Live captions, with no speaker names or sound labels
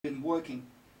working,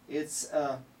 it's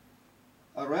a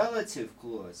relative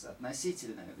clause,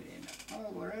 относительное время.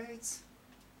 All right.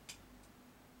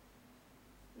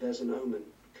 There's an omen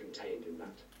contained in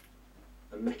that,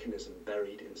 a mechanism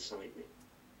buried inside me.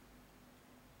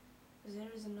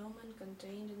 There is an omen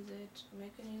contained in that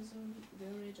mechanism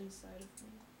buried inside of me.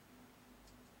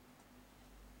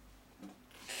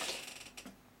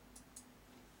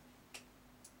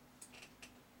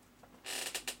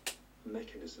 A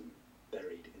mechanism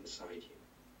buried inside you.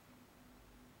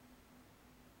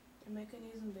 A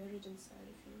mechanism buried inside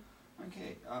of you.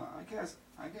 Okay, I guess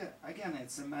again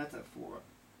it's a metaphor.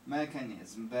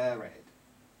 Mechanism buried.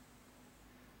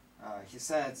 He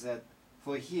said that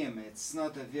for him it's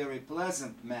not a very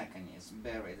pleasant mechanism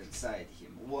buried inside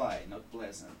him. Why not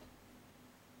pleasant?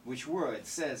 Which word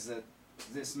says that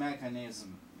this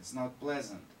mechanism is not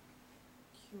pleasant?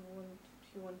 He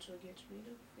want to get rid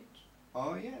of it.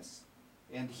 Oh yes.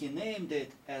 And he named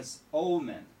it as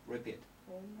omen. Repeat.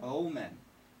 Omen.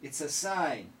 It's a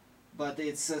sign, but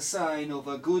it's a sign of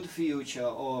a good future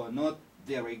or not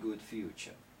very good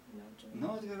future.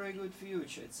 Not very good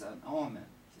future. It's an omen,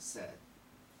 he said.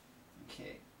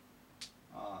 Okay.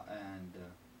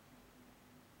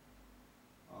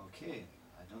 Okay,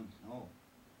 I don't know.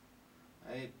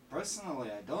 Personally,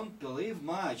 I don't believe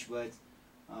much, but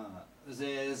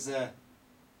there's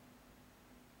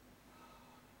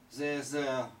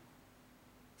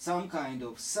some kind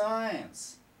of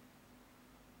science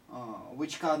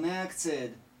which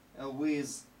connected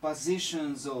with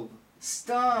positions of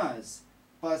stars,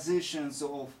 positions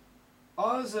of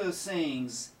other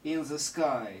things in the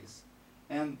skies,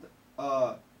 and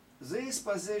this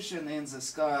position in the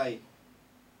sky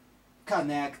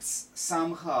connects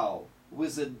somehow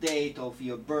with the date of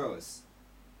your birth,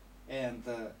 and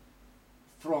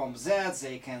from that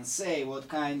they can say what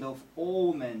kind of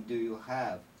omen do you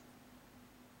have.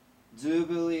 Do you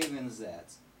believe in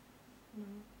that? No.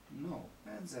 No,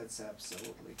 and that's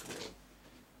absolutely clear.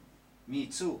 Me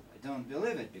too. I don't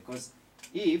believe it, because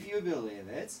if you believe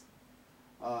it,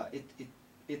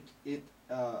 it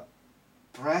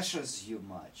pressures you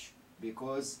much,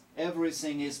 because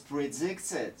everything is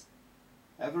predicted.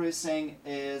 Everything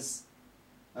is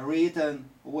written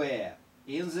where?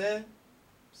 In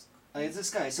the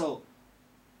sky. So,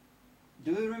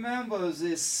 do you remember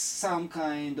this some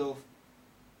kind of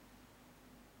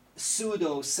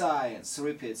pseudoscience?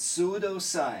 Repeat,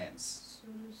 pseudoscience.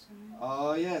 Pseudoscience.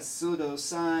 Oh yes,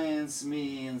 pseudoscience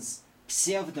means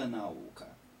pseudonauka.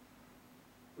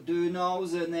 Do you know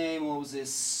the name of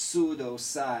this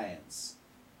pseudoscience?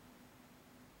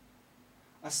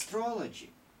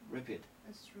 Astrology. Repeat.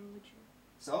 Astrology.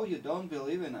 So you don't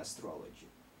believe in astrology?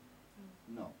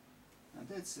 No. And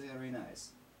that's very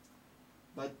nice.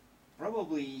 But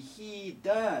probably he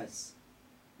does,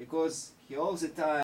 because he all the time